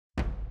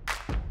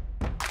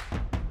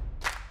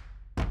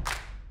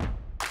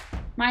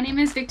My name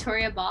is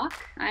Victoria Bach.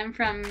 I'm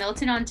from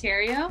Milton,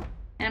 Ontario,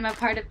 and I'm a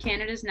part of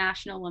Canada's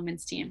national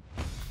women's team.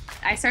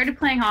 I started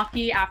playing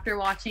hockey after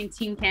watching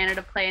Team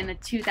Canada play in the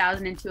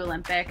 2002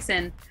 Olympics,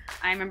 and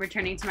I remember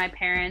turning to my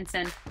parents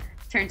and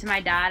turned to my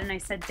dad and I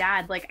said,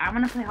 "Dad, I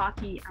want to play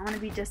hockey. I want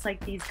to be just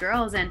like these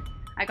girls." And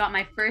I got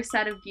my first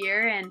set of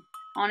gear, and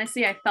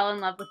honestly, I fell in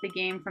love with the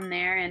game from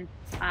there, and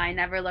I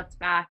never looked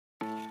back.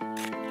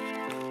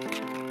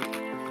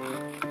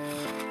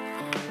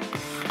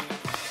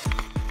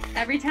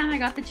 Every time I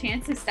got the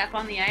chance to step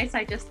on the ice,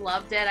 I just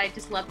loved it. I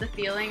just loved the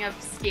feeling of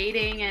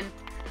skating, and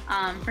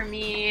for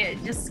me,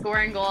 just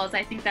scoring goals.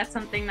 I think that's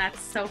something that's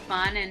so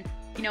fun, and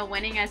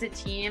winning as a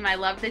team. I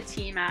love the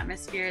team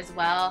atmosphere as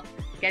well.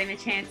 Getting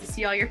the chance to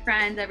see all your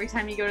friends every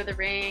time you go to the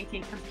rink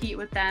and compete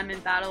with them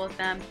and battle with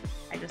them.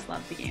 I just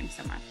love the game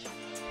so much.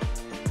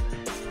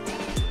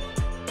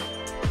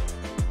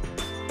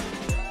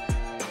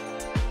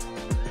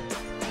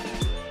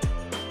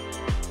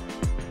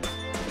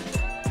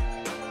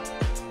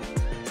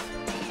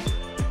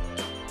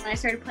 When I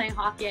started playing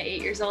hockey at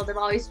 8 years old, I've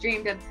always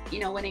dreamed of,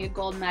 winning a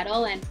gold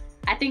medal. And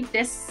I think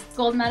this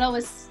gold medal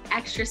was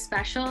extra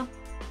special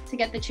to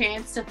get the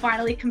chance to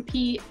finally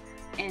compete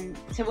and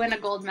to win a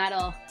gold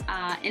medal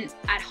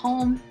at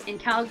home in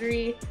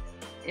Calgary.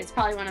 It's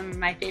probably one of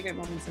my favorite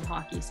moments of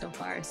hockey so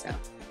far. So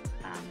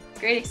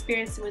great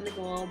experience to win the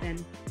gold,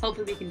 and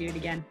hopefully we can do it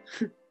again.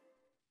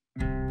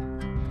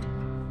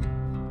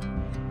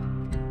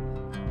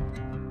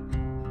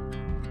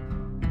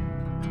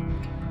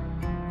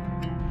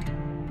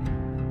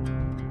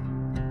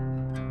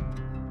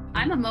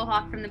 I'm a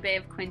Mohawk from the Bay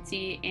of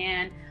Quinte,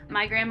 and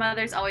my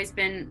grandmother's always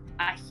been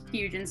a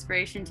huge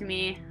inspiration to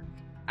me.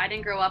 I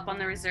didn't grow up on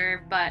the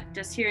reserve, but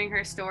just hearing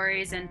her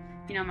stories, and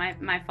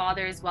my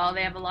father as well,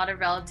 they have a lot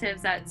of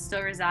relatives that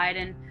still reside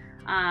in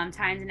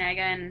Tynesnega,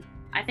 and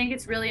I think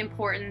it's really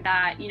important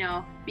that,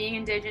 being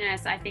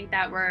Indigenous, I think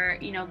that we're,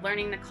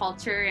 learning the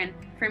culture, and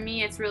for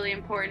me, it's really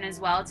important as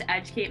well to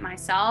educate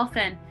myself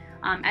and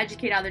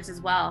educate others as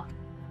well.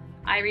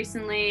 I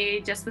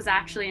recently just was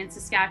actually in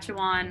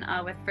Saskatchewan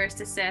with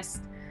First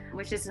Assist,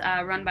 which is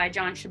run by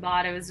John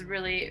Shabbat. It was a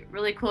really,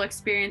 really cool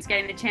experience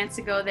getting the chance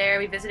to go there.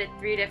 We visited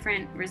 3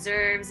 different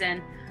reserves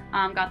and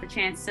got the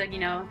chance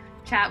to,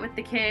 chat with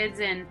the kids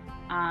and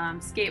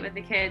skate with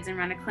the kids and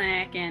run a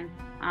clinic. And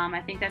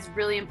I think that's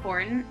really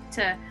important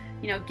to,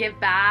 give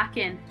back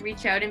and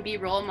reach out and be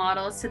role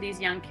models to these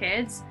young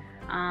kids.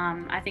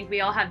 I think we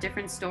all have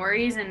different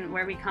stories and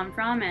where we come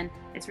from, and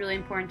it's really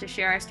important to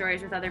share our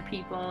stories with other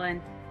people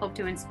and hope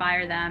to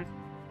inspire them.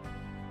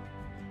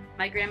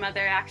 My grandmother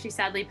actually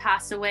sadly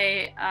passed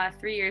away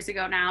 3 years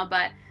ago now,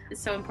 but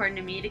it's so important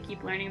to me to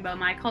keep learning about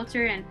my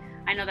culture, and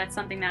I know that's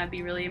something that would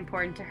be really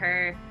important to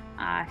her.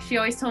 She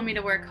always told me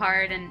to work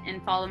hard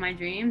and follow my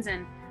dreams,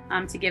 and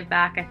to give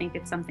back. I think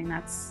it's something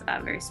that's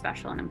very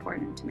special and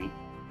important to me.